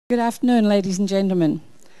Good afternoon, ladies and gentlemen.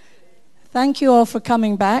 Thank you all for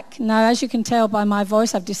coming back. Now, as you can tell by my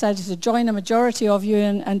voice, I've decided to join a majority of you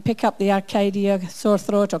and pick up the Arcadia, sore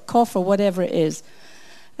throat or cough or whatever it is.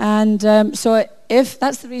 And so if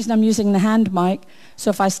that's the reason I'm using the hand mic, so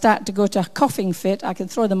if I start to go to a coughing fit, I can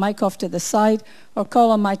throw the mic off to the side or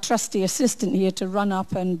call on my trusty assistant here to run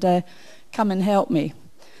up and come and help me.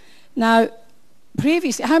 Now,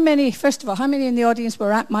 previously, first of all, how many in the audience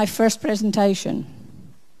were at my first presentation?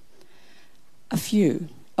 A few.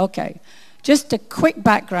 Okay. Just a quick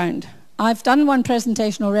background. I've done one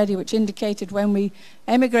presentation already which indicated when we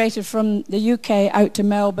emigrated from the UK out to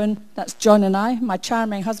Melbourne. That's John and I, my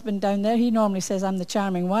charming husband down there. He normally says I'm the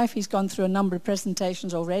charming wife. He's gone through a number of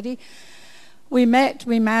presentations already. We met,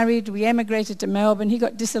 we married, we emigrated to Melbourne. He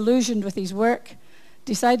got disillusioned with his work,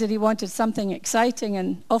 decided he wanted something exciting,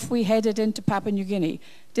 and off we headed into Papua New Guinea.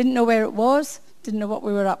 Didn't know where it was, didn't know what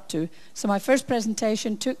we were up to. So my first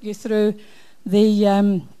presentation took you through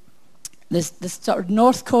the sort of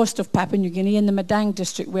north coast of Papua New Guinea in the Madang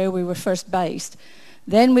district where we were first based.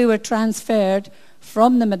 Then we were transferred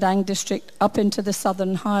from the Madang district up into the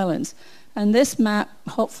Southern Highlands. And this map,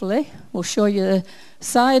 hopefully, will show you the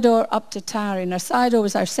Sidor up to Tari. Now, Sidor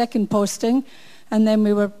was our second posting, and then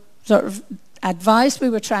we were sort of advised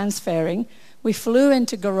we were transferring. We flew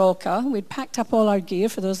into Goroka. We'd packed up all our gear,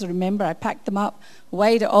 for those that remember. I packed them up,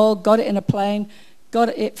 weighed it all, got it in a plane, got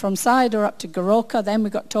it from Sidor up to Goroka. Then we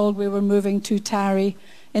got told we were moving to Tari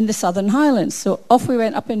in the Southern Highlands. So off we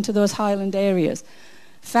went up into those highland areas.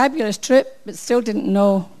 Fabulous trip, but still didn't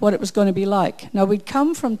know what it was going to be like. Now, we'd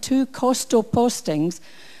come from two coastal postings,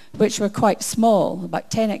 which were quite small, about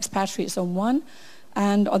 10 expatriates on one,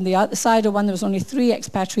 and on the other side of one, there was only 3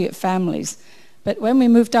 expatriate families. But when we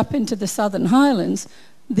moved up into the Southern Highlands,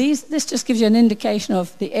 this just gives you an indication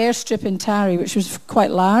of the airstrip in Tari, which was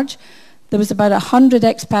quite large. There was about 100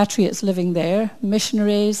 expatriates living there,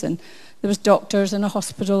 missionaries, and there was doctors and a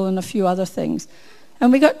hospital and a few other things.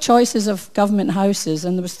 And we got choices of government houses,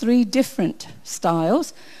 and there was 3 different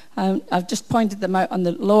styles. I've just pointed them out on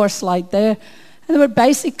the lower slide there, and they were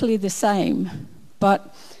basically the same.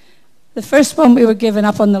 But the first one we were given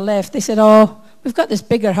up on the left, they said, "Oh, we've got this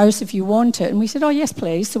bigger house if you want it." And we said, "Oh, yes,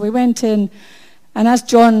 please." So we went in, and as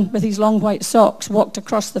John, with his long white socks, walked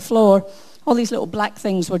across the floor, all these little black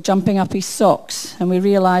things were jumping up his socks, and we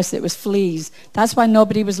realized it was fleas. That's why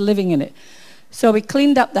nobody was living in it. So we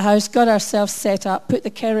cleaned up the house, got ourselves set up, put the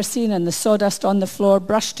kerosene and the sawdust on the floor,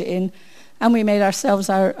 brushed it in, and we made ourselves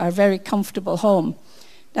our very comfortable home.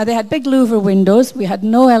 Now, they had big louver windows. We had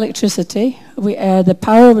no electricity. The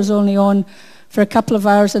power was only on for a couple of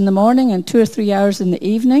hours in the morning and 2 or 3 hours in the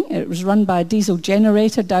evening. It was run by a diesel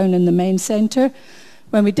generator down in the main centre.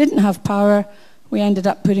 When we didn't have power, we ended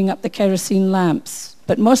up putting up the kerosene lamps.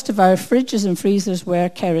 But most of our fridges and freezers were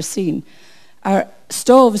kerosene. Our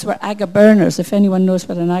stoves were aga burners, if anyone knows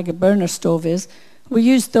what an aga burner stove is. We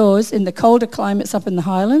used those in the colder climates up in the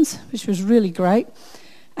Highlands, which was really great.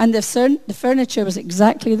 And the furniture was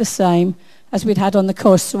exactly the same as we'd had on the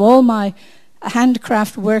coast. So all my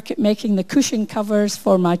handcraft work at making the cushion covers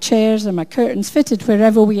for my chairs and my curtains fitted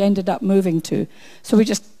wherever we ended up moving to. So we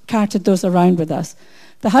just carted those around with us.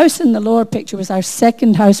 The house in the lower picture was our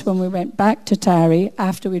second house when we went back to Tari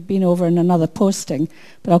after we'd been over in another posting,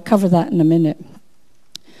 but I'll cover that in a minute.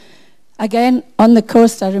 Again, on the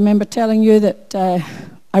coast, I remember telling you that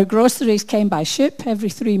our groceries came by ship every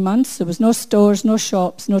 3 months. There was no stores, no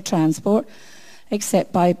shops, no transport,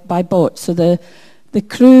 except by boat. So the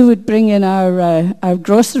crew would bring in our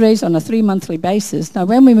groceries on a 3-monthly basis. Now,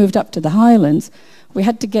 when we moved up to the Highlands, we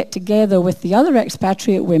had to get together with the other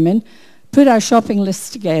expatriate women, put our shopping lists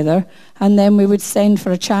together, and then we would send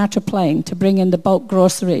for a charter plane to bring in the bulk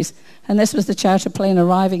groceries. And this was the charter plane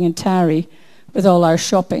arriving in Tari with all our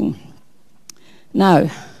shopping. Now,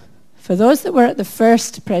 for those that were at the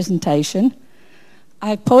first presentation,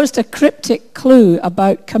 I posed a cryptic clue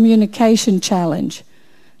about communication challenge.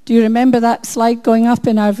 Do you remember that slide going up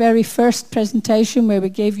in our very first presentation where we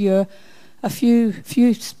gave you a few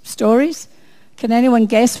stories? Can anyone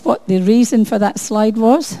guess what the reason for that slide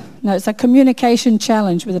was? Now, it's a communication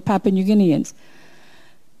challenge with the Papua New Guineans.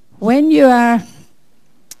 When you've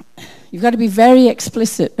got to be very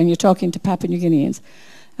explicit when you're talking to Papua New Guineans.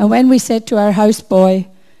 And when we said to our houseboy,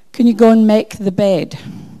 "Can you go and make the bed?"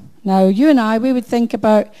 Now, you and I, we would think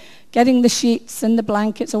about getting the sheets and the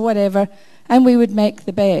blankets or whatever, and we would make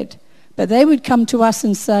the bed. But they would come to us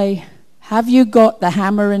and say, "Have you got the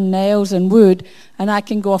hammer and nails and wood, and I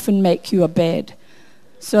can go off and make you a bed?"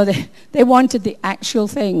 So they wanted the actual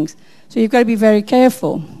things. So you've got to be very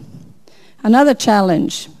careful. Another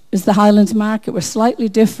challenge is the Highlands market was slightly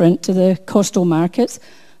different to the coastal markets.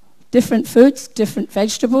 different foods, different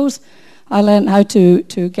vegetables. I learned how to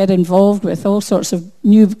get involved with all sorts of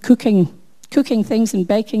new cooking things and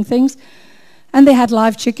baking things. And they had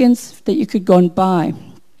live chickens that you could go and buy.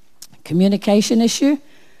 Communication issue.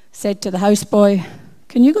 Said to the houseboy,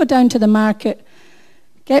 can you go down to the market,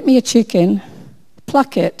 get me a chicken,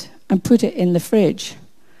 pluck it, and put it in the fridge?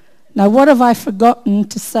 Now, what have I forgotten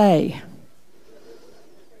to say?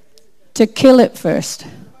 To kill it first.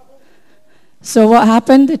 So what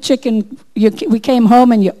happened? The chicken, we came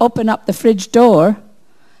home and you open up the fridge door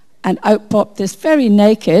and out popped this very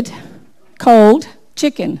naked, cold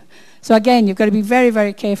chicken. So again, you've got to be very,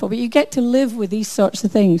 very careful. But you get to live with these sorts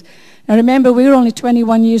of things. Now remember, we were only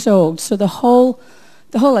 21 years old, so the whole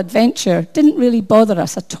adventure didn't really bother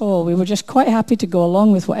us at all. We were just quite happy to go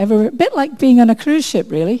along with whatever, a bit like being on a cruise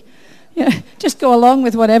ship, really. Just go along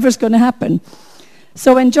with whatever's going to happen.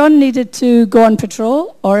 So when John needed to go on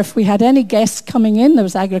patrol, or if we had any guests coming in, there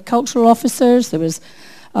was agricultural officers, there was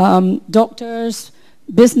doctors,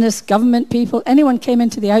 business, government people, anyone came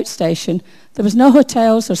into the outstation, there was no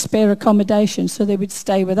hotels or spare accommodation, so they would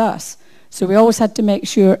stay with us. So we always had to make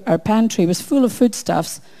sure our pantry was full of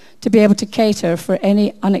foodstuffs to be able to cater for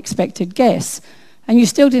any unexpected guests. And you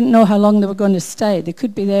still didn't know how long they were going to stay. They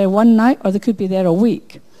could be there one night or they could be there a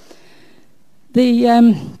week.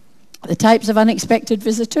 The types of unexpected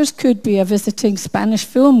visitors could be a visiting Spanish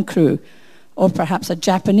film crew or perhaps a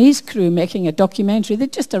Japanese crew making a documentary.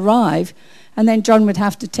 They'd just arrive and then John would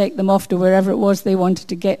have to take them off to wherever it was they wanted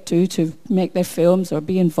to get to make their films or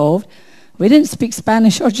be involved. We didn't speak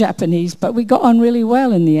Spanish or Japanese, but we got on really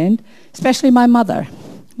well in the end, especially my mother.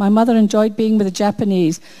 My mother enjoyed being with the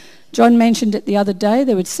Japanese. John mentioned it the other day.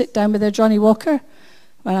 They would sit down with their Johnny Walker.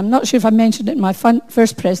 Well, I'm not sure if I mentioned it in my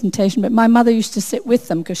first presentation, but my mother used to sit with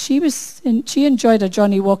them because she enjoyed a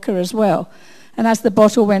Johnny Walker as well. And as the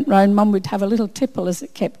bottle went round, Mum would have a little tipple as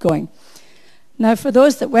it kept going. Now, for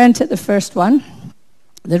those that weren't at the first one,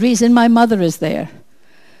 the reason my mother is there,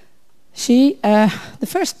 the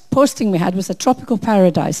first posting we had was a tropical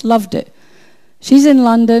paradise, loved it. She's in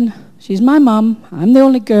London, she's my mum, I'm the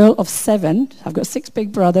only girl of 7, I've got 6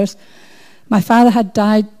 big brothers. My father had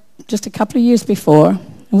died just a couple of years before,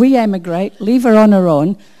 and we emigrate, leave her on her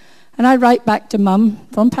own, and I write back to Mum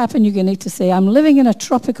from Papua New Guinea to say, I'm living in a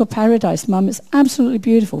tropical paradise, Mum, it's absolutely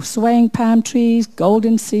beautiful, swaying palm trees,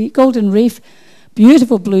 golden reef,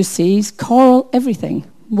 beautiful blue seas, coral, everything.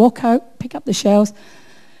 Walk out, pick up the shells.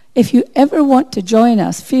 If you ever want to join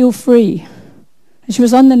us, feel free. And she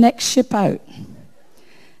was on the next ship out.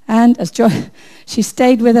 And she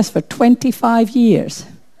stayed with us for 25 years.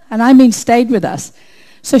 And I mean stayed with us.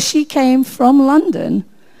 So she came from London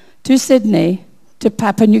to Sydney to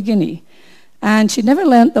Papua New Guinea. And she never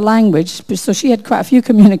learnt the language, so she had quite a few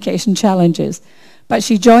communication challenges. But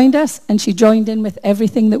she joined us, and she joined in with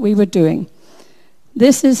everything that we were doing.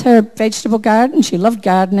 This is her vegetable garden. She loved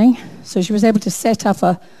gardening, so she was able to set up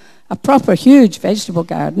a proper huge vegetable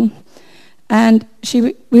garden. And she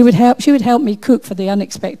would help me cook for the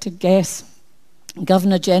unexpected guests,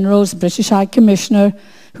 Governor Generals, British High Commissioner,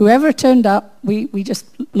 whoever turned up, we just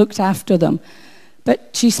looked after them.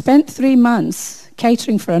 But she spent 3 months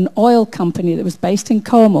catering for an oil company that was based in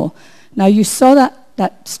Como. Now you saw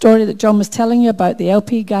that story that John was telling you about the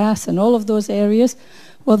LP gas and all of those areas.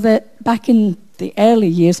 Well, back in the early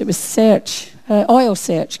years, it was oil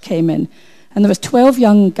search came in. And there was 12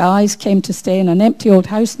 young guys came to stay in an empty old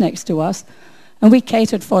house next to us, and we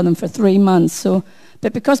catered for them for 3 months.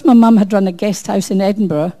 But because my mum had run a guest house in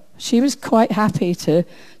Edinburgh, she was quite happy to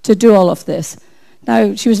do all of this.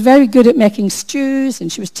 Now, she was very good at making stews,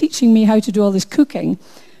 and she was teaching me how to do all this cooking,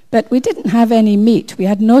 but we didn't have any meat. We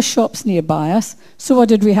had no shops nearby us, so what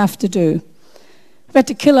did we have to do? We had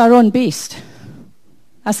to kill our own beast.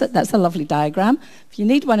 That's a lovely diagram. If you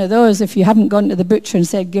need one of those, if you haven't gone to the butcher and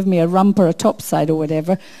said, give me a rump or a topside or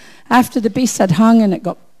whatever, after the beast had hung and it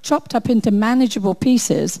got chopped up into manageable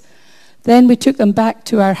pieces, then we took them back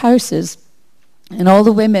to our houses, and all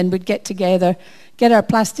the women would get together, get our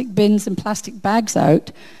plastic bins and plastic bags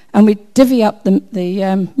out, and we'd divvy up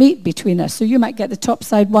the meat between us. So you might get the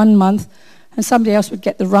topside 1 month, and somebody else would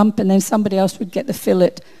get the rump, and then somebody else would get the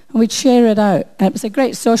fillet, and we'd share it out. And it was a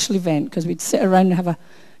great social event because we'd sit around and have a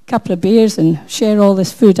couple of beers and share all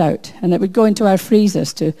this food out, and it would go into our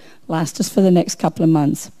freezers to last us for the next couple of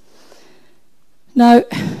months. Now,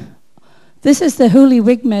 this is the Huli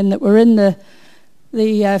Wigmen that were in the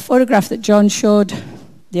photograph that John showed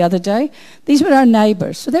the other day. These were our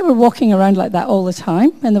neighbours, so they were walking around like that all the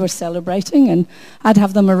time, and they were celebrating, and I'd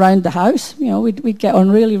have them around the house. We'd get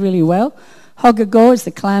on really, really well. Hogago is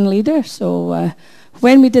the clan leader, so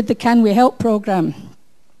when we did the Can We Help program,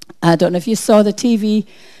 I don't know if you saw the TV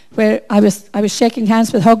where I was shaking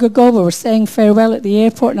hands with Hocknull. We were saying farewell at the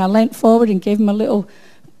airport, and I leant forward and gave him a little,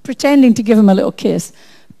 pretending to give him a little kiss.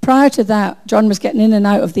 Prior to that, John was getting in and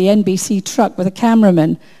out of the NBC truck with a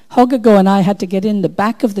cameraman. Hocknull and I had to get in the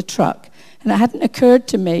back of the truck, and it hadn't occurred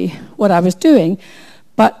to me what I was doing,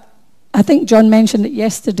 but I think John mentioned it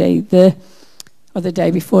yesterday, or the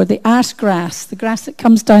day before, the arse grass, the grass that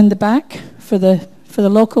comes down the back for the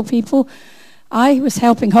local people. I was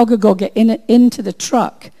helping Hocknull get into the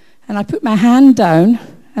truck, and I put my hand down,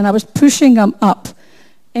 and I was pushing him up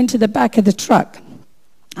into the back of the truck.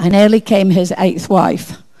 I nearly came his 8th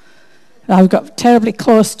wife. I got terribly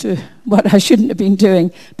close to what I shouldn't have been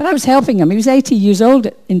doing, but I was helping him. He was 80 years old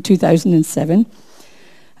in 2007.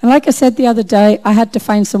 And like I said the other day, I had to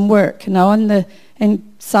find some work. Now, in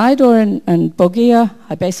Sidor and Bogia,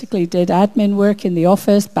 I basically did admin work in the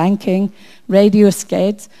office, banking, radio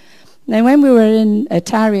skids. Then when we were in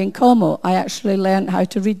Tari and Como, I actually learned how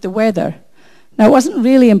to read the weather. Now, it wasn't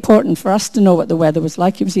really important for us to know what the weather was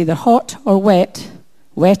like. It was either hot or wet,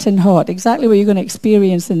 wet and hot, exactly what you're going to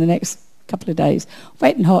experience in the next couple of days.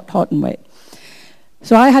 Wet and hot, hot and wet.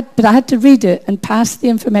 So I had to read it and pass the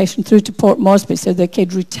information through to Port Moresby so they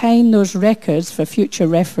could retain those records for future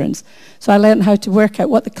reference. So I learned how to work out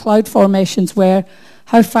what the cloud formations were,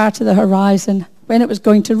 how far to the horizon, when it was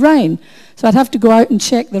going to rain. So I'd have to go out and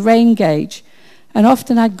check the rain gauge. And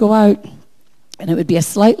often I'd go out and it would be a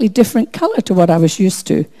slightly different colour to what I was used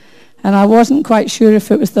to. And I wasn't quite sure if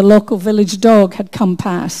it was the local village dog had come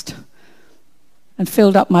past and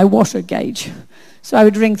filled up my water gauge. So I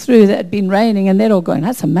would ring through that it had been raining, and they're all going,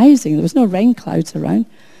 that's amazing. There was no rain clouds around.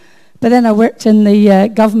 But then I worked in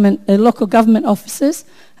the local government offices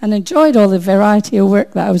and enjoyed all the variety of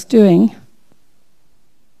work that I was doing.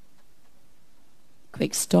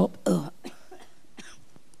 Quick stop. Ugh.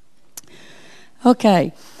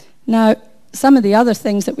 Okay. Now, some of the other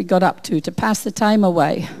things that we got up to pass the time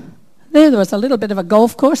away. There was a little bit of a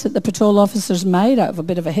golf course that the patrol officers made out of a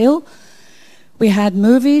bit of a hill. We had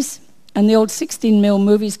movies. And the old 16mm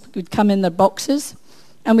movies would come in their boxes,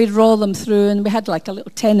 and we'd roll them through, and we had like a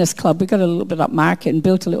little tennis club. We got a little bit up market and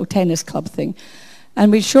built a little tennis club thing.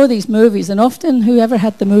 And we'd show these movies, and often whoever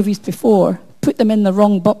had the movies before put them in the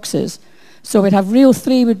wrong boxes. So we'd have reel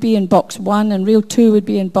 3 would be in box 1, and reel 2 would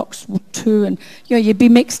be in box 2, and you'd be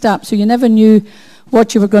mixed up, so you never knew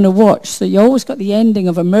what you were going to watch. So you always got the ending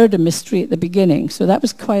of a murder mystery at the beginning. So that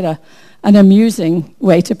was quite an amusing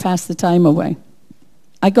way to pass the time away.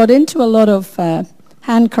 I got into a lot of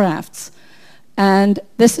handcrafts, and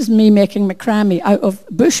this is me making macrame out of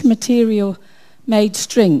bush material made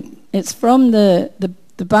string. It's from the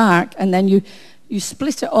bark, and then you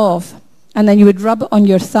split it off, and then you would rub it on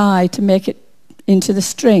your thigh to make it into the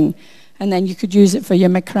string, and then you could use it for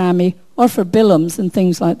your macrame or for billums and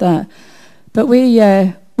things like that. But we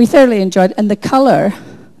thoroughly enjoyed it, and the colour,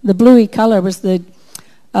 the bluey colour, was the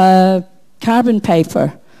carbon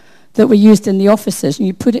paper that were used in the offices, and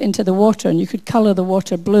you put it into the water and you could colour the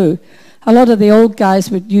water blue. A lot of the old guys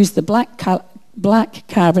would use the black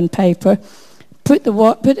carbon paper, put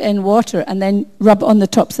it in water and then rub it on the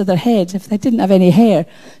tops of their heads if they didn't have any hair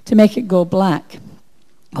to make it go black.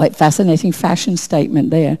 Quite fascinating fashion statement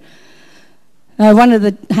there. Now, one of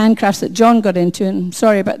the handcrafts that John got into, and I'm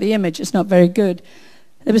sorry about the image, it's not very good,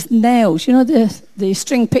 there was nails. You know the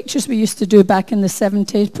string pictures we used to do back in the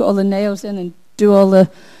 70s, put all the nails in and do all the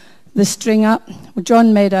string up. Well,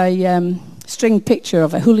 John made a string picture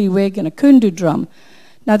of a huli wig and a kundu drum.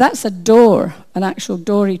 Now that's a door, an actual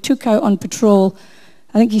door he took out on patrol.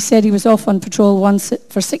 I think he said he was off on patrol once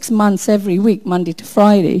for 6 months every week, Monday to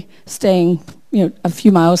Friday, staying a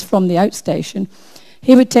few miles from the outstation.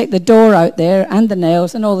 He would take the door out there and the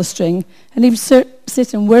nails and all the string, and he would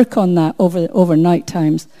sit and work on that over night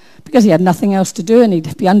times because he had nothing else to do, and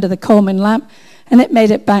he'd be under the common lamp, and it made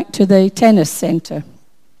it back to the tennis centre.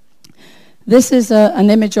 This is an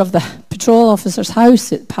image of the patrol officer's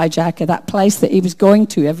house at Pajaka, that place that he was going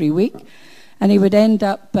to every week. And he would end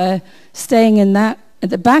up staying in that. At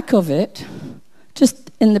the back of it, just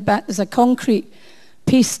in the back, there's a concrete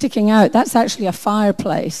piece sticking out. That's actually a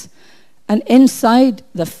fireplace. And inside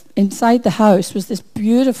the house was this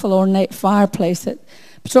beautiful ornate fireplace that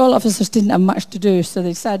patrol officers didn't have much to do, so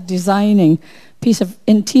they started designing a piece of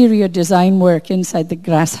interior design work inside the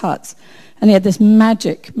grass huts. And he had this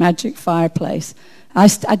magic fireplace. I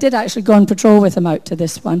did actually go on patrol with him out to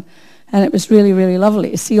this one, and it was really, really lovely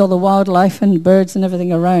to see all the wildlife and birds and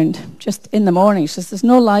everything around, just in the morning. It's just there's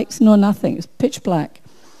no lights, no nothing. It's pitch black.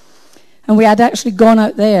 And we had actually gone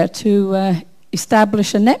out there to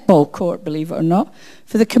establish a netball court, believe it or not,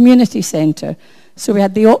 for the community centre. So we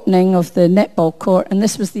had the opening of the netball court, and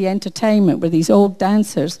this was the entertainment with these old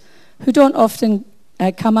dancers who don't often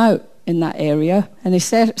come out in that area, and they're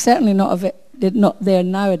certainly not there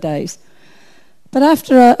nowadays. But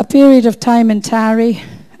after a period of time in Tarry,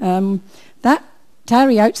 that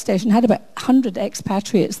Tarry outstation had about 100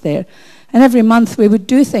 expatriates there, and every month we would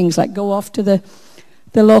do things like go off to the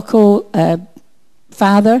local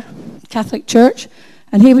father, Catholic church,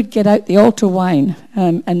 and he would get out the altar wine,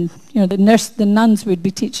 and the nuns would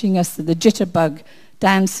be teaching us the jitterbug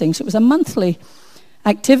dancing. So it was a monthly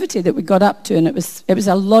activity that we got up to, and it was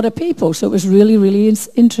a lot of people, so it was really, really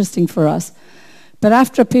interesting for us. But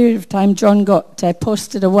after a period of time, John got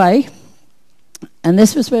posted away, and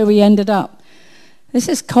this was where we ended up. This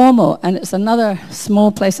is Como, and it's another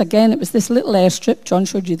small place. Again, it was this little airstrip. John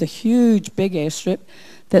showed you the huge, big airstrip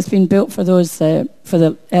that's been built for those for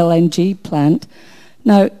the LNG plant.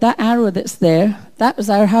 Now, that arrow that's there, that was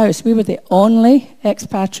our house. We were the only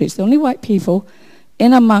expatriates, the only white people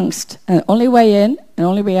in amongst, and the only way in and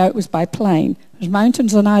only way out was by plane. There's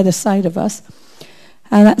mountains on either side of us,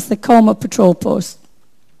 and that's the Como patrol post.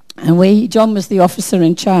 And John was the officer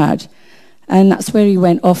in charge, and that's where he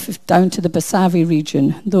went off down to the Basavi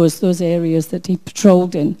region, those areas that he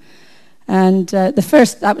patrolled in. And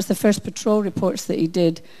that was the first patrol reports that he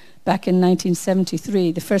did back in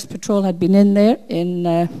 1973. The first patrol had been in there in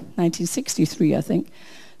 1963, I think.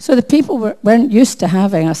 So the people weren't used to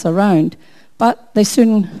having us around, but they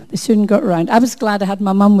soon got around. I was glad I had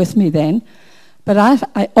my mum with me then, but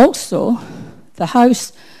I also, the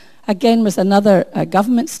house, again, was another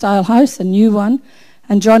government-style house, a new one,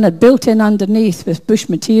 and John had built in underneath with bush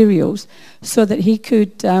materials so that we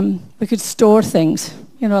could store things,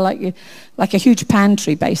 like a huge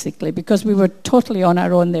pantry, basically, because we were totally on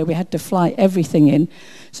our own there. We had to fly everything in.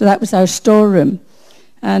 So that was our storeroom.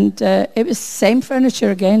 And it was same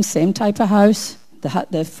furniture again, same type of house, the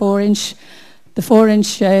 4-inch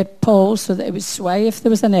poles so that it would sway if there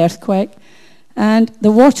was an earthquake. And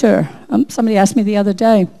the water, somebody asked me the other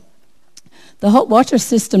day, the hot water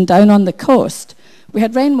system down on the coast, we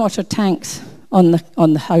had rainwater tanks on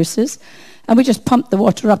the houses, and we just pumped the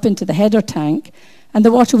water up into the header tank, and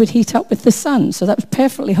the water would heat up with the sun, so that was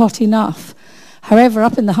perfectly hot enough. However,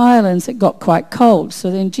 up in the Highlands, it got quite cold, so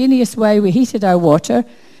the ingenious way we heated our water,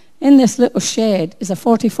 in this little shed is a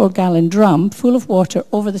 44-gallon drum full of water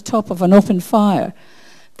over the top of an open fire.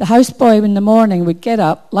 The houseboy in the morning would get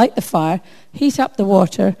up, light the fire, heat up the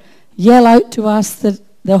water, yell out to us that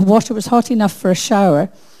the water was hot enough for a shower.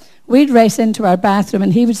 We'd race into our bathroom,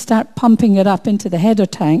 and he would start pumping it up into the header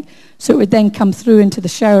tank, so it would then come through into the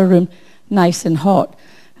shower room nice and hot.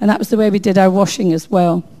 And that was the way we did our washing as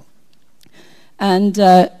well. And,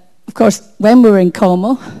 of course, when we were in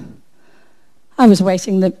Como, I was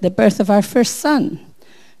waiting the birth of our first son.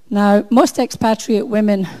 Now, most expatriate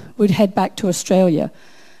women would head back to Australia,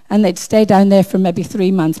 and they'd stay down there for maybe 3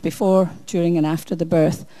 months before, during, and after the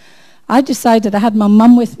birth. I decided I had my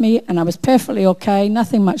mum with me, and I was perfectly okay.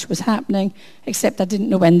 Nothing much was happening, except I didn't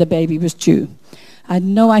know when the baby was due. I had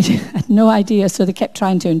no idea, so they kept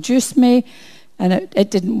trying to induce me, and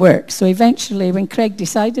it didn't work. So eventually, when Craig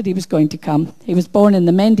decided he was going to come, he was born in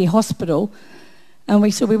the Mendy Hospital, and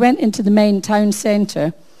we went into the main town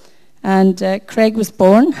centre, and Craig was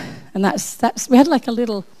born, and we had like a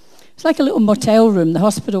little motel room. The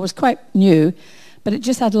hospital was quite new, but it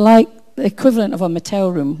just had like the equivalent of a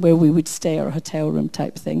motel room where we would stay, or a hotel room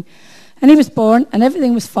type thing. And he was born, and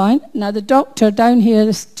everything was fine. Now the doctor down here,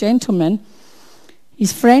 this gentleman,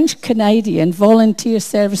 he's French-Canadian, volunteer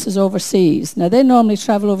services overseas. Now they normally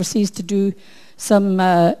travel overseas to do some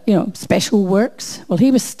special works. Well,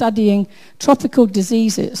 he was studying tropical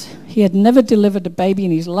diseases. He had never delivered a baby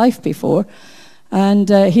in his life before, and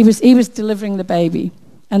he was delivering the baby.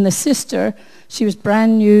 And the sister, she was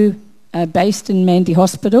brand new, based in Mendy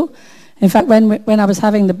Hospital. In fact, when I was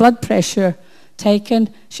having the blood pressure taken,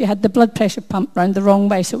 she had the blood pressure pumped round the wrong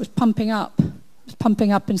way, so it was pumping up. It was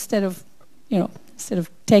pumping up instead of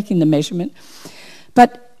taking the measurement.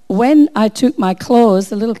 But when I took my clothes,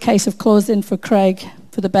 the little case of clothes in for Craig,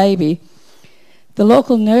 for the baby, the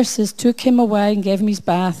local nurses took him away and gave him his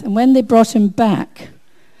bath. And when they brought him back,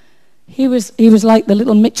 he was like the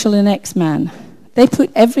little Michelin X-Man. They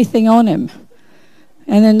put everything on him.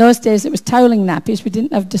 And in those days, it was toweling nappies. We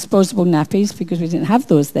didn't have disposable nappies because we didn't have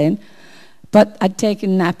those then. But I'd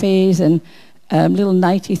taken nappies and little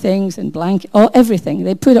nighty things and blanket, everything.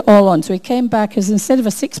 They put it all on. So he came back as, instead of a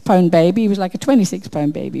 6-pound baby, he was like a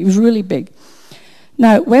 26-pound baby. He was really big.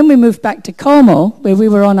 Now, when we moved back to Como, where we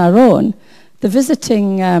were on our own, the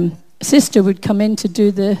visiting sister would come in to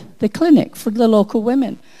do the clinic for the local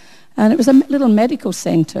women. And it was a little medical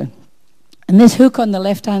centre. And this hook on the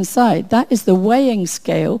left-hand side, that is the weighing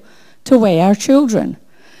scale to weigh our children.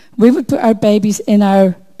 We would put our babies in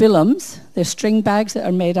our billums, they're string bags that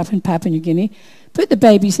are made up in Papua New Guinea, put the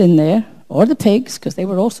babies in there, or the pigs, because they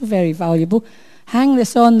were also very valuable, hang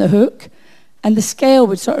this on the hook, and the scale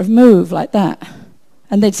would sort of move like that.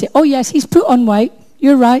 And they'd say, oh yes, he's put on weight,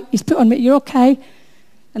 you're right, he's put on weight, you're okay.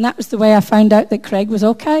 And that was the way I found out that Craig was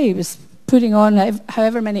okay. He was putting on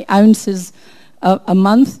however many ounces a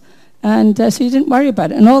month, and so you didn't worry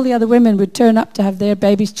about it. And all the other women would turn up to have their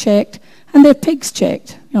babies checked and their pigs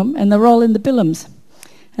checked, and they're all in the billums.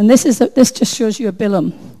 And this just shows you a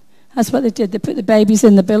billum. That's what they did. They put the babies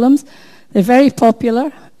in the billums. They're very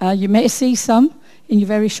popular. You may see some in your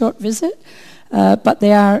very short visit, but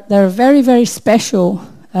they're a very, very special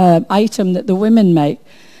item that the women make.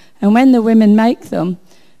 And when the women make them,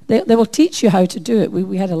 they will teach you how to do it.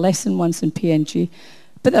 We had a lesson once in PNG.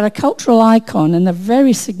 But they're a cultural icon, and they're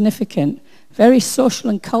very significant, very social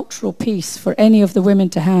and cultural piece for any of the women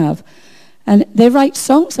to have. And they write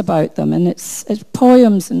songs about them, and it's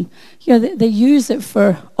poems, and they use it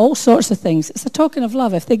for all sorts of things. It's a token of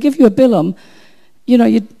love. If they give you a billum,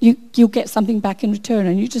 you get something back in return,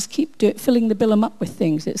 and you just keep filling the billum up with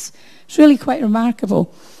things. It's really quite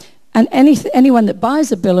remarkable. And anyone that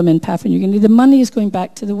buys a billum in Papua New Guinea, the money is going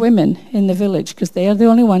back to the women in the village, because they are the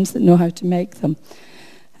only ones that know how to make them.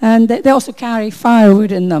 And they also carry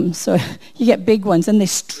firewood in them, so you get big ones, and they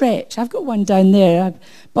stretch. I've got one down there I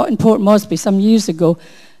bought in Port Moresby some years ago,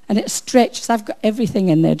 and it stretches. I've got everything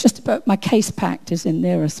in there. Just about my case packed is in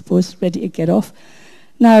there, I suppose, ready to get off.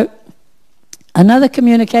 Now, another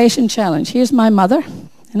communication challenge. Here's my mother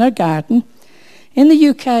in her garden. In the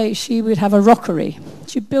UK, she would have a rockery.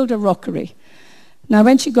 She'd build a rockery. Now,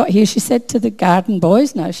 when she got here, she said to the garden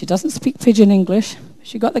boys, now she doesn't speak pidgin English,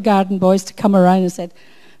 she got the garden boys to come around and said,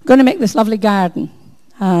 I'm going to make this lovely garden.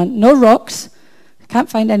 No rocks. I can't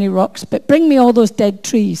find any rocks, but bring me all those dead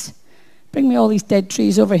trees. Bring me all these dead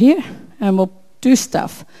trees over here, and we'll do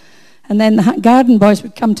stuff. And then the garden boys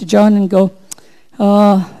would come to John and go,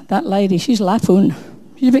 oh, that lady, she's Lapun.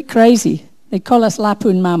 She's a bit crazy. They call us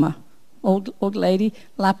Lapun Mama. Old lady,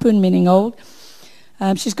 Lapun meaning old.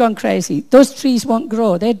 She's gone crazy. Those trees won't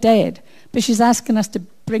grow. They're dead. But she's asking us to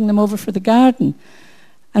bring them over for the garden.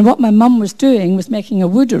 And what my mum was doing was making a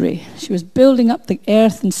woodery. She was building up the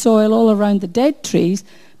earth and soil all around the dead trees,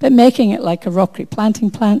 but making it like a rockery, planting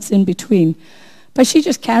plants in between. But she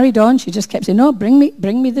just carried on. She just kept saying, no, bring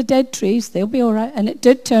me the dead trees. They'll be all right. And it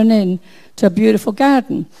did turn into a beautiful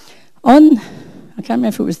garden. I can't remember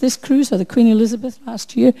if it was this cruise or the Queen Elizabeth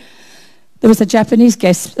last year, there was a Japanese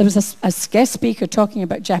guest, there was a guest speaker talking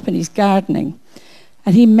about Japanese gardening.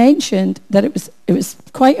 And he mentioned that it was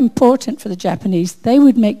quite important for the Japanese. They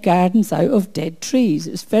would make gardens out of dead trees.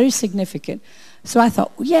 It was very significant. So I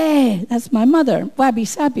thought, yeah, that's my mother,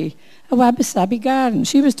 wabi-sabi, a wabi-sabi garden.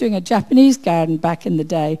 She was doing a Japanese garden back in the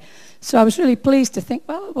day. So I was really pleased to think,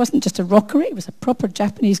 well, it wasn't just a rockery, it was a proper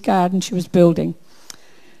Japanese garden she was building.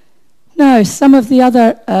 Now, some of the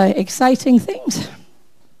other exciting things.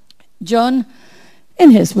 John, in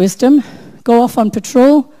his wisdom, go off on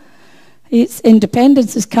patrol. Its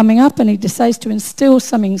independence is coming up, and he decides to instill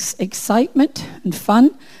some excitement and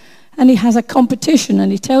fun. And he has a competition,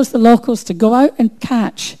 and he tells the locals to go out and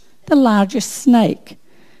catch the largest snake.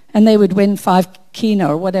 And they would win 5 kina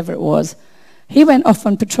or whatever it was. He went off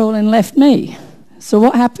on patrol and left me. So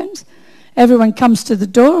what happens? Everyone comes to the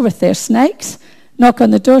door with their snakes, knock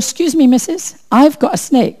on the door, excuse me, missus, I've got a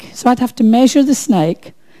snake. So I'd have to measure the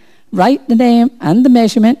snake, write the name and the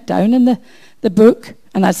measurement down in the book,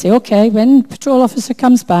 and I'd say, okay, when the patrol officer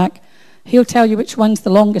comes back, he'll tell you which one's the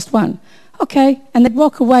longest one. Okay, and they'd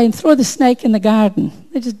walk away and throw the snake in the garden.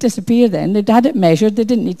 They'd just disappear then. They'd had it measured, they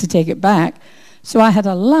didn't need to take it back. So I had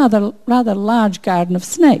a rather large garden of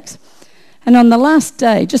snakes. And on the last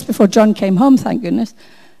day, just before John came home, thank goodness,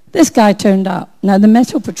 this guy turned up. Now, the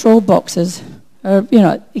metal patrol boxes,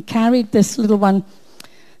 he carried this little one,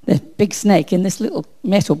 the big snake, in this little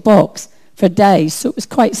metal box for days, so it was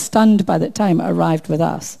quite stunned by the time it arrived with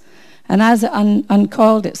us. And as it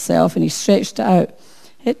uncoiled itself and he stretched it out,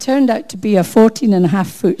 it turned out to be a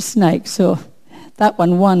 14.5-foot snake, so that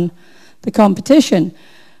one won the competition.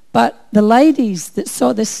 But the ladies that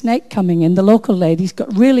saw this snake coming in, the local ladies,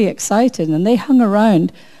 got really excited, and they hung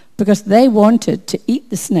around because they wanted to eat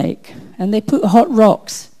the snake. And they put hot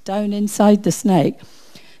rocks down inside the snake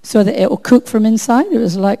so that it will cook from inside. It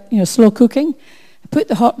was like, slow cooking. Put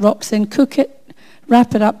the hot rocks in, cook it,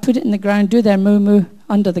 wrap it up, put it in the ground, do their moo-moo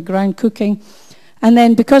under the ground cooking. And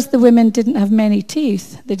then because the women didn't have many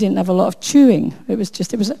teeth, they didn't have a lot of chewing. I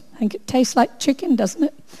think it tastes like chicken, doesn't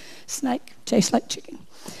it? Snake tastes like chicken.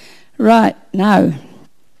 Right, now,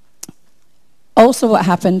 also what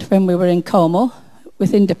happened when we were in Como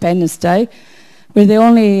with Independence Day, we're the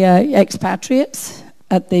only expatriates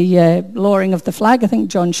at the lowering of the flag. I think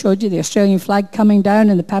John showed you the Australian flag coming down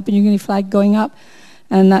and the Papua New Guinea flag going up.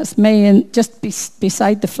 And that's me, and just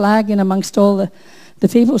beside the flag and amongst all the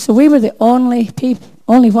people. So we were the only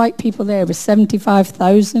white people there, with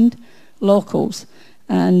 75,000 locals.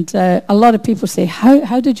 And a lot of people say,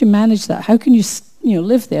 how did you manage that? How can you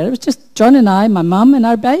live there? It was just John and I, my mum and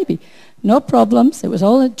our baby. No problems. It was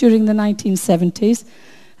all during the 1970s.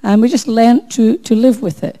 And we just learnt to live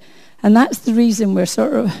with it. And that's the reason we're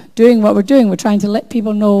sort of doing what we're doing. We're trying to let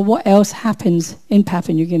people know what else happens in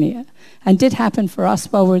Papua New Guinea. And did happen for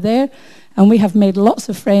us while we're there. And we have made lots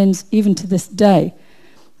of friends even to this day.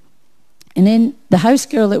 And in the house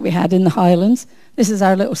girl that we had in the Highlands, this is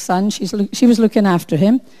our little son. She was looking after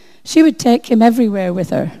him. She would take him everywhere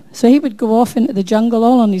with her. So he would go off into the jungle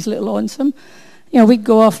all on his little lonesome. We'd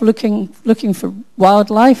go off looking for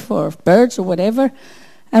wildlife or birds or whatever.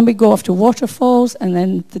 And we'd go off to waterfalls. And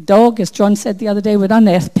then the dog, as John said the other day, would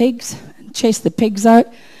unearth pigs and chase the pigs out.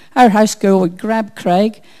 Our house girl would grab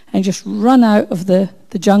Craig and just run out of the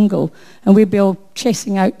jungle. And we'd be all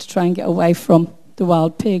chasing out to try and get away from the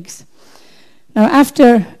wild pigs. Now,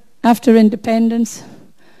 after independence,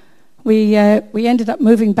 we ended up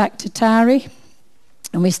moving back to Tari.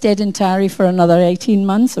 And we stayed in Tari for another 18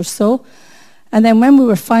 months or so. And then when we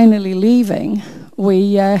were finally leaving,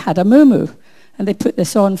 we had a moo-moo. And they put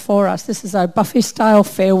this on for us. This is our Buffy-style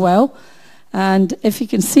farewell. And if you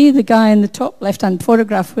can see the guy in the top left-hand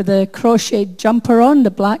photograph with a crocheted jumper on,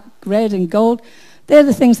 the black, red, and gold, they're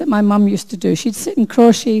the things that my mum used to do. She'd sit and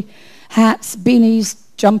crochet hats, beanies,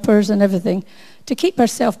 jumpers, and everything to keep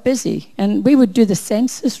herself busy. And we would do the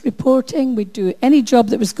census reporting. We'd do any job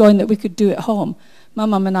that was going that we could do at home. My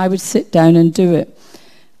mum and I would sit down and do it.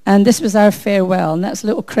 And this was our farewell. And that's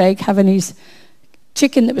little Craig having his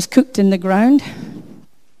chicken that was cooked in the ground.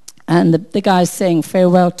 And the guy's saying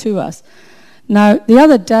farewell to us. Now, the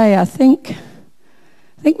other day, I think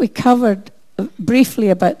we covered briefly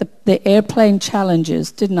about the airplane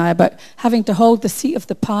challenges, didn't I? About having to hold the seat of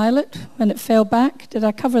the pilot when it fell back. Did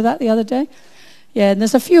I cover that the other day? Yeah, and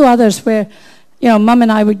there's a few others where, Mum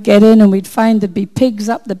and I would get in and we'd find there'd be pigs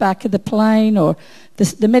up the back of the plane, or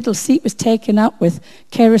the middle seat was taken up with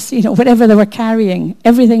kerosene or whatever they were carrying.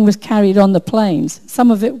 Everything was carried on the planes.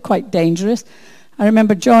 Some of it quite dangerous. I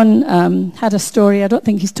remember John had a story, I don't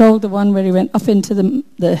think he's told the one where he went up into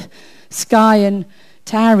the sky in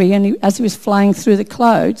Tari, and as he was flying through the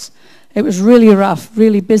clouds, it was really rough,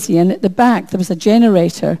 really busy, and at the back there was a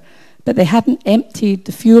generator, but they hadn't emptied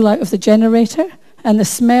the fuel out of the generator, and the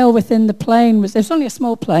smell within the plane was, it was only a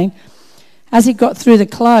small plane. As he got through the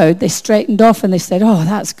cloud, they straightened off and they said, oh,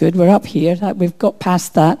 that's good, we're up here, we've got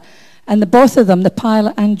past that. And both of them, the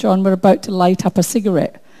pilot and John, were about to light up a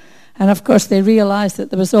cigarette. And of course, they realized that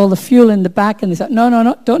there was all the fuel in the back, and they thought,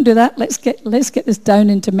 no, don't do that. Let's get this down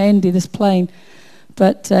into Mendy, this plane.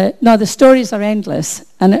 But no, the stories are endless,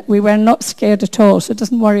 and we were not scared at all. So it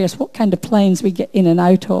doesn't worry us what kind of planes we get in and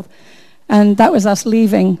out of. And that was us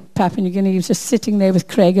leaving Papua New Guinea. He was just sitting there with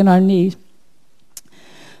Craig on our knee.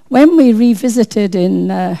 When we revisited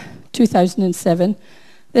in 2007,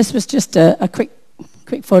 this was just a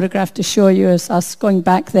quick photograph to show you as us going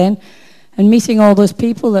back then and meeting all those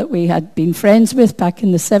people that we had been friends with back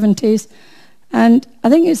in the 70s. And I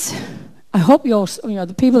think I hope you all,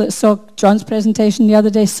 the people that saw John's presentation the other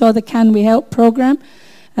day saw the Can We Help program,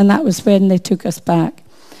 and that was when they took us back.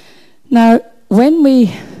 Now, when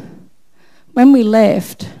we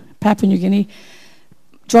left Papua New Guinea,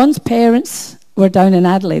 John's parents were down in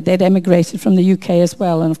Adelaide. They'd emigrated from the UK as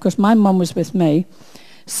well, and of course my mum was with me.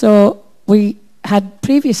 So we had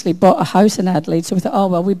previously bought a house in Adelaide, so we thought, oh,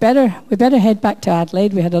 well, we better head back to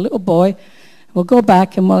Adelaide. We had a little boy. We'll go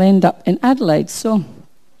back and we'll end up in Adelaide. So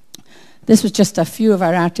this was just a few of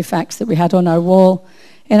our artifacts that we had on our wall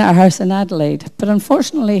in our house in Adelaide. But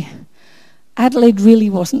unfortunately, Adelaide really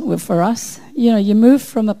wasn't for us. You move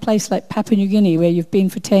from a place like Papua New Guinea, where you've been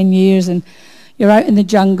for 10 years, and you're out in the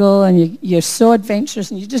jungle, and you're so adventurous,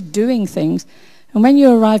 and you're just doing things. And when you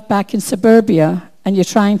arrive back in suburbia, and you're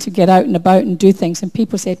trying to get out and about and do things, and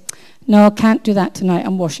people say, no, can't do that tonight,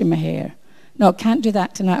 I'm washing my hair. No, can't do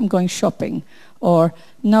that tonight, I'm going shopping. Or,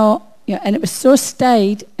 no, and it was so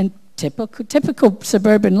staid and typical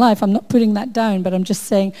suburban life. I'm not putting that down, but I'm just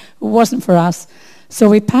saying it wasn't for us. So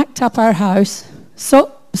we packed up our house,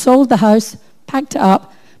 sold the house, packed it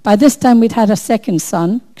up. By this time, we'd had a second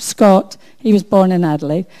son, Scott. He was born in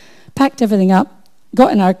Adelaide. Packed everything up,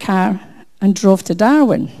 got in our car, and drove to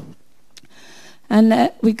Darwin.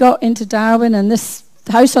 And we got into Darwin, and this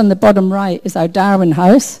The house on the bottom right is our Darwin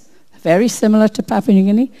house, very similar to Papua New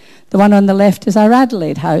Guinea. The one on the left is our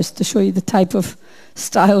Adelaide house, to show you the type of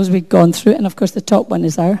styles we'd gone through. And of course, the top one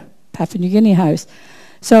is our Papua New Guinea house.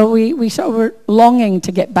 So we sort of were longing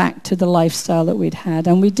to get back to the lifestyle that we'd had,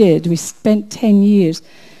 and we did. We spent 10 years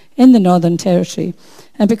in the Northern Territory.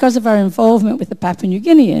 And because of our involvement with the Papua New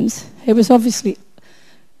Guineans, it was obviously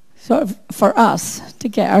sort of for us to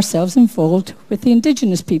get ourselves involved with the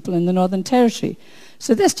indigenous people in the Northern Territory.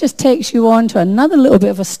 So this just takes you on to another little bit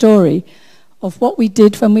of a story of what we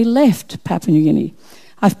did when we left Papua New Guinea.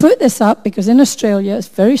 I've put this up because in Australia it's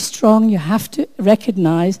very strong. You have to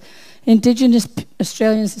recognise Indigenous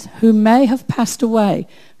Australians who may have passed away,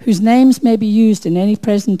 whose names may be used in any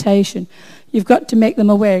presentation. You've got to make them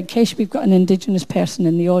aware in case we've got an Indigenous person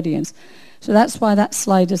in the audience. So that's why that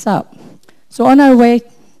slide is up. So on our way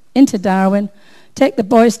into Darwin, take the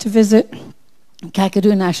boys to visit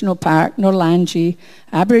Kakadu National Park, Norlangi,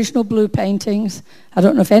 Aboriginal blue paintings. I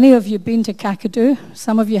don't know if any of you have been to Kakadu.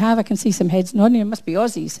 Some of you have. I can see some heads nodding. It must be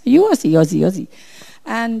Aussies. Are you Aussie? Aussie.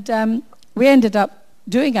 And we ended up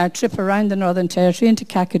doing our trip around the Northern Territory into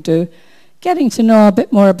Kakadu, getting to know a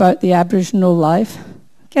bit more about the Aboriginal life,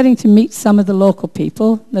 getting to meet some of the local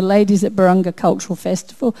people, the ladies at Burunga Cultural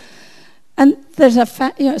Festival. And there's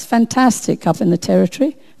it's fantastic up in the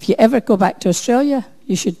Territory. If you ever go back to Australia,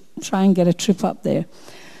 you should try and get a trip up there.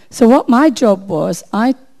 So what my job was,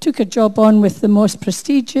 I took a job on with the most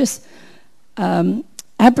prestigious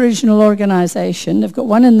Aboriginal organisation. They've got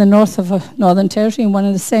one in the north of Northern Territory and one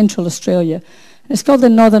in the central Australia. And it's called the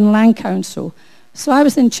Northern Land Council. So I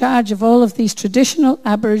was in charge of all of these traditional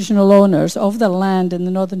Aboriginal owners of the land in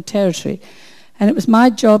the Northern Territory. And it was my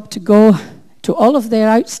job to go to all of their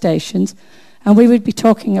outstations, and we would be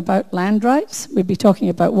talking about land rights. We'd be talking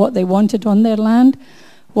about what they wanted on their land,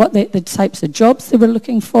 what the types of jobs they were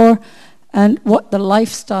looking for, and what the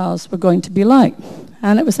lifestyles were going to be like.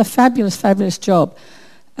 And it was a fabulous, fabulous job.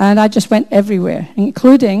 And I just went everywhere,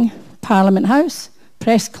 including Parliament House,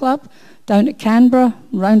 Press Club, down at Canberra,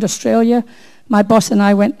 around Australia. My boss and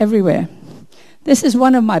I went everywhere. This is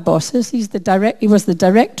one of my bosses. He was the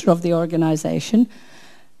director of the organisation.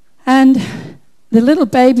 And the little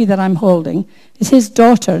baby that I'm holding is his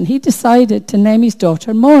daughter, and he decided to name his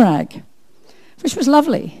daughter Morag, which was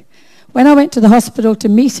lovely. When I went to the hospital to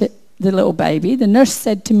meet the little baby, the nurse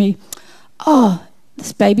said to me, "Oh,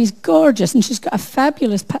 this baby's gorgeous, and she's got a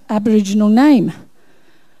fabulous Aboriginal name."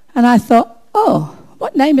 And I thought, oh,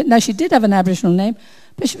 what name? Now, she did have an Aboriginal name,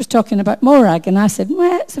 but she was talking about Morag, and I said,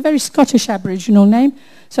 well, it's a very Scottish Aboriginal name.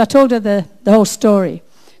 So I told her the whole story.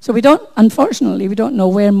 So unfortunately, we don't know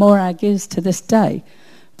where Morag is to this day,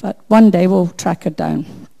 but one day we'll track her down.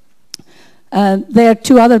 There are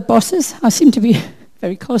two other bosses. I seem to be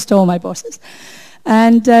very close to all my bosses.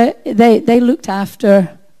 And they looked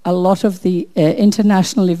after a lot of the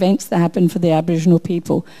international events that happen for the Aboriginal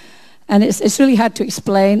people. And it's really hard to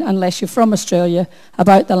explain, unless you're from Australia,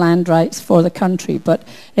 about the land rights for the country. But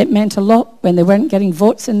it meant a lot when they weren't getting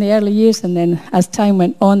votes in the early years, and then as time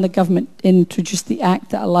went on, the government introduced the act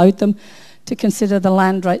that allowed them to consider the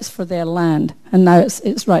land rights for their land. And now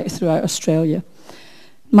it's right throughout Australia.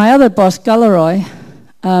 My other boss, Gulleroy,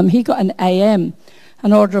 he got an AM,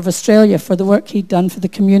 an Order of Australia, for the work he'd done for the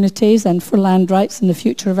communities and for land rights and the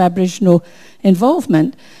future of Aboriginal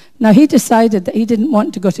involvement. Now, he decided that he didn't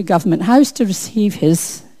want to go to Government House to receive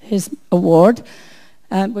his award,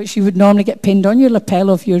 which you would normally get pinned on your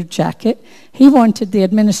lapel of your jacket. He wanted the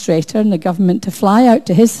administrator and the government to fly out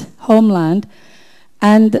to his homeland,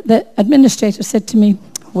 and the administrator said to me,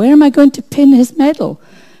 "Where am I going to pin his medal?"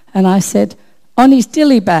 And I said, "On his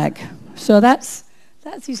dilly bag." So that's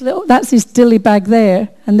his dilly bag there,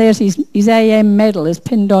 and there's his AM medal is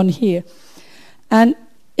pinned on here. And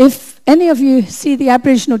if any of you see the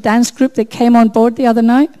Aboriginal dance group that came on board the other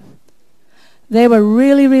night, they were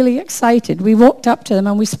really, really excited. We walked up to them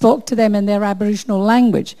and we spoke to them in their Aboriginal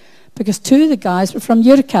language, because two of the guys were from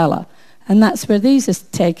Yirrkala, and that's where these is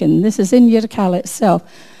taken. This is in Yirrkala itself.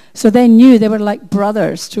 So they knew they were like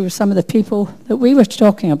brothers to some of the people that we were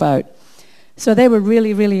talking about. So they were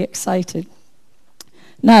really, really excited.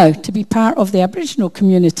 Now, to be part of the Aboriginal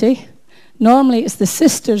community, normally it's the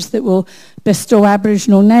sisters that will bestow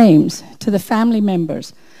Aboriginal names to the family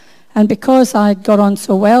members. And because I got on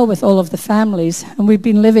so well with all of the families, and we've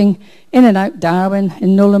been living in and out Darwin,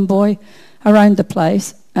 in Nhulunbuy, around the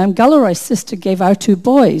place, Gulleroy's sister gave our two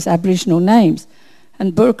boys Aboriginal names,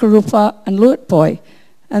 and Burkarupa and Luitboy.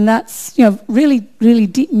 And that's, really, really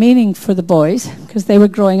deep meaning for the boys, because they were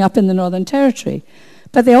growing up in the Northern Territory.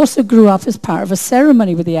 But they also grew up as part of a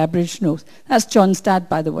ceremony with the Aboriginals. That's John's dad,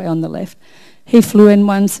 by the way, on the left. he flew in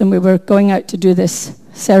once, and we were going out to do this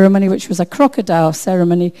ceremony, which was a crocodile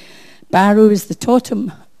ceremony. Baru is the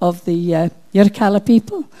totem of the Yirrkala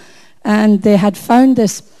people, and they had found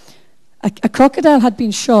this. A crocodile had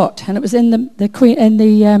been shot, and it was in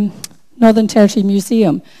the Northern Territory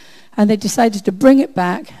Museum, and they decided to bring it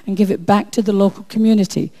back and give it back to the local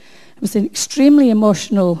community. It was an extremely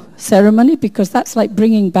emotional ceremony, because that's like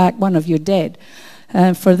bringing back one of your dead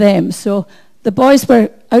for them. So the boys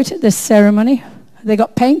were out at this ceremony. They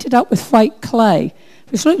got painted up with white clay,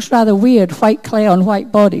 which looks rather weird, white clay on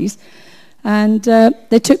white bodies, and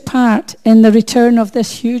they took part in the return of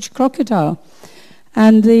this huge crocodile.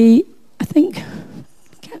 And I think,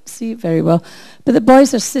 can't see it very well, but the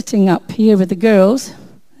boys are sitting up here with the girls.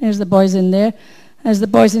 There's the boys in there. There's the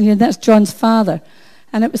boys in here. That's John's father.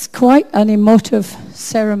 And it was quite an emotive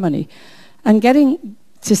ceremony. And getting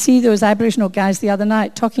to see those Aboriginal guys the other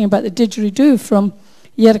night talking about the didgeridoo from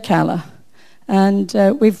Yirrkala. And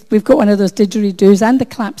we've got one of those didgeridoos and the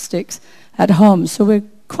clapsticks at home. So we're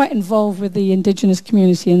quite involved with the Indigenous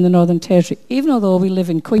community in the Northern Territory. Even although we live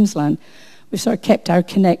in Queensland, we've sort of kept our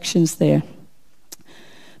connections there.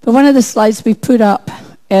 But one of the slides we put up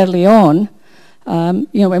early on,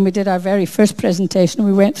 when we did our very first presentation,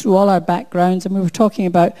 we went through all our backgrounds, and we were talking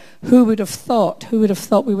about who would have thought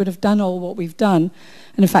we would have done all what we've done.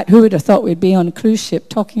 And in fact, who would have thought we'd be on a cruise ship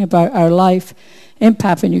talking about our life in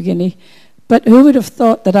Papua New Guinea. But who would have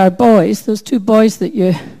thought that our boys, those two boys that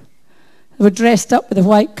were dressed up with the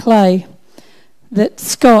white clay, that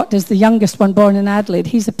Scott is the youngest one born in Adelaide.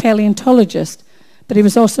 He's a paleontologist, but he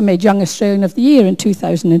was also made Young Australian of the Year in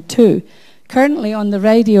 2002. Currently on the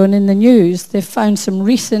radio and in the news, they've found some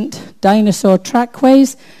recent dinosaur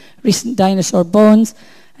trackways, recent dinosaur bones,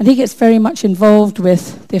 and he gets very much involved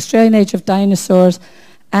with the Australian Age of Dinosaurs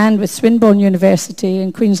and with Swinburne University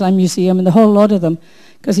and Queensland Museum and the whole lot of them,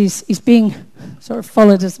 because he's being sort of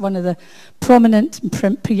followed as one of the prominent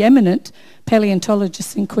and preeminent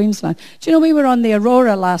paleontologists in Queensland. Do you know, we were on the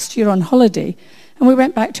Aurora last year on holiday, and we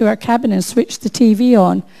went back to our cabin and switched the TV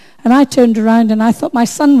on, and I turned around and I thought my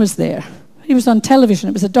son was there. He was on television.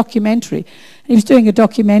 It was a documentary. He was doing a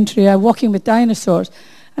documentary, Walking with Dinosaurs,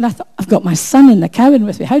 and I thought, I've got my son in the cabin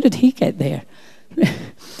with me. How did he get there?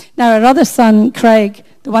 Now, our other son, Craig,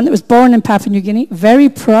 the one that was born in Papua New Guinea, very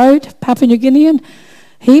proud Papua New Guinean,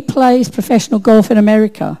 he plays professional golf in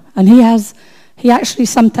America, and he actually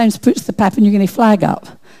sometimes puts the Papua New Guinea flag up.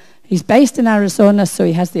 He's based in Arizona, so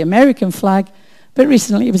he has the American flag, but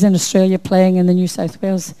recently he was in Australia playing in the New South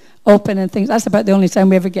Wales Open and things. That's about the only time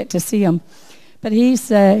we ever get to see him. But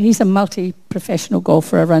he's a multi-professional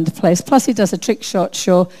golfer around the place. Plus he does a trick shot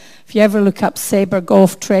show. If you ever look up Sabre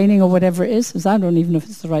Golf Training or whatever it is, because I don't even know if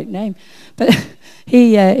it's the right name, but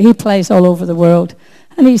he plays all over the world.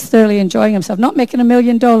 And he's thoroughly enjoying himself, not making $1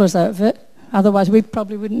 million out of it. Otherwise, we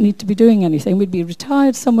probably wouldn't need to be doing anything. We'd be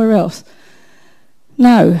retired somewhere else.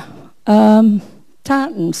 Now,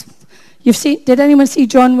 tartans. Did anyone see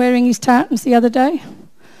John wearing his tartans the other day?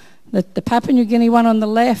 The Papua New Guinea one on the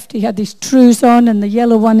left, he had these trews on, and the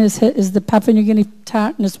yellow one is the Papua New Guinea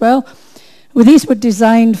tartan as well. Well, these were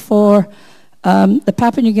designed for the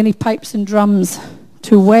Papua New Guinea pipes and drums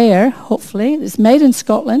to wear, hopefully. It's made in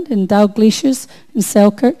Scotland, in Dalgleish in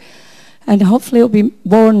Selkirk, and hopefully it'll be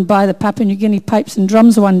worn by the Papua New Guinea pipes and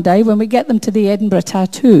drums one day when we get them to the Edinburgh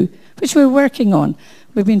Tattoo, which we're working on.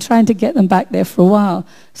 We've been trying to get them back there for a while.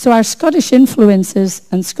 So our Scottish influences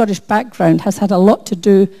and Scottish background has had a lot to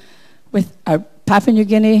do with our Papua New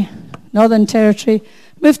Guinea, Northern Territory,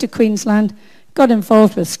 moved to Queensland, got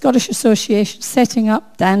involved with Scottish associations, setting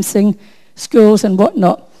up dancing schools and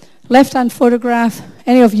whatnot. Left-hand photograph,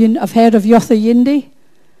 any of you have heard of Yotha Yindi?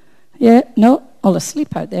 Yeah, no? All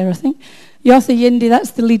asleep out there, I think. Yotha Yindi,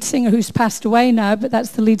 that's the lead singer who's passed away now, but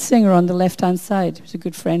that's the lead singer on the left-hand side. He was a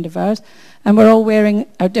good friend of ours. And we're all wearing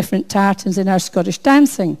our different tartans in our Scottish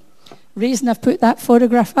dancing. Reason I've put that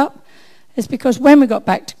photograph up is because when we got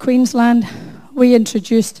back to Queensland, we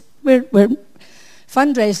introduced, we're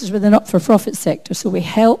fundraisers with the not-for-profit sector, so we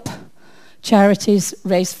help charities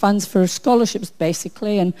raise funds for scholarships,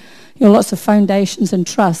 basically, and lots of foundations and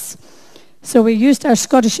trusts. So we used our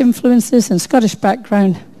Scottish influences and Scottish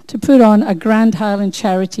background to put on a Grand Highland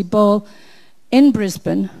charity ball in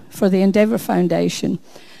Brisbane for the Endeavour Foundation.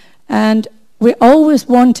 And we always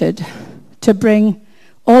wanted to bring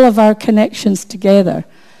all of our connections together.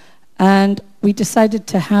 And we decided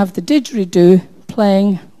to have the didgeridoo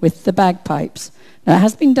playing with the bagpipes. Now, it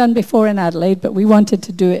has been done before in Adelaide, but we wanted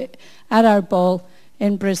to do it at our ball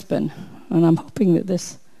in Brisbane. And I'm hoping that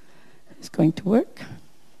this is going to work.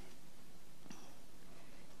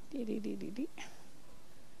 Dee, dee, dee, dee, dee.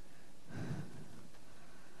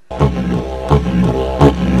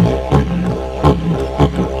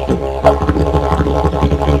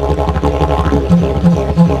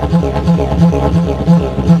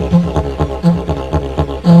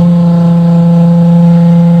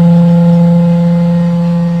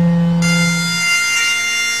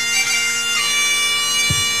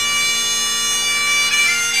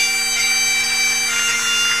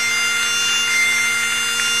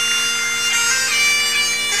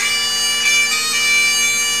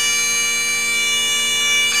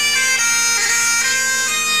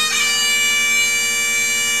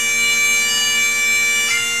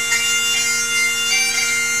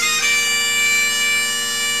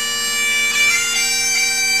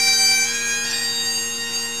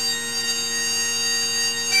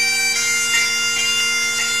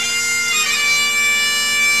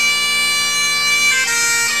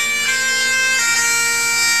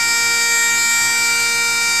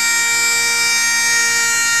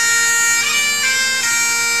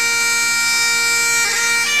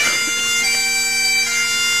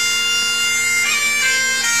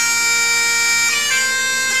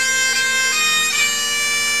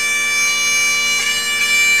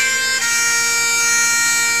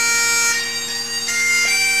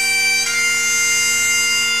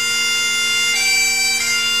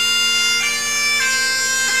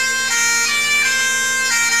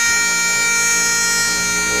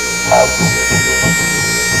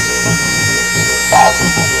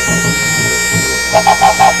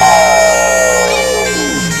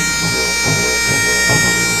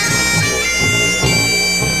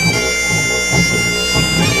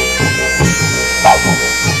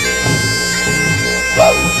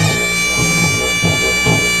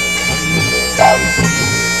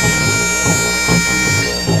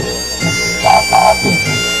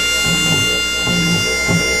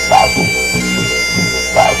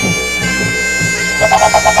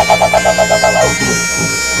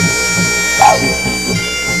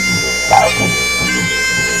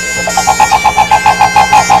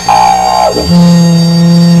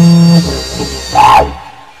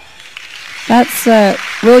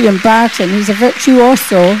 That's William Barton. He's a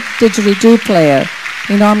virtuoso didgeridoo player.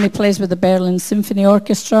 He normally plays with the Berlin Symphony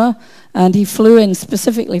Orchestra, and he flew in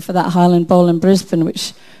specifically for that Highland Bowl in Brisbane,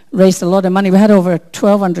 which raised a lot of money. We had over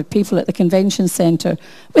 1,200 people at the convention centre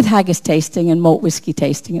with haggis tasting and malt whisky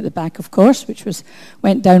tasting at the back, of course, which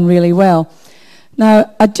went down really well.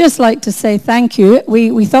 Now, I'd just like to say thank you.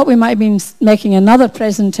 We thought we might have been making another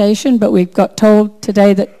presentation, but we got told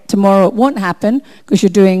today that tomorrow it won't happen because you're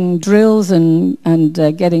doing drills and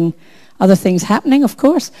getting other things happening, of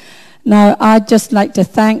course. Now, I'd just like to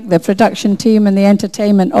thank the production team and the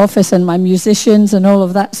entertainment office and my musicians and all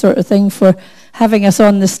of that sort of thing for having us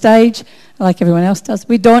on the stage, like everyone else does.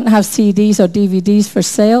 We don't have CDs or DVDs for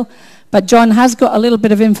sale, but John has got a little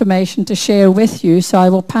bit of information to share with you, so I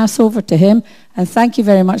will pass over to him. And thank you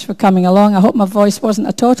very much for coming along. I hope my voice wasn't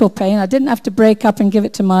a total pain. I didn't have to break up and give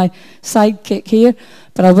it to my sidekick here,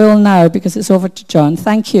 but I will now because it's over to John.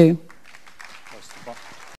 Thank you.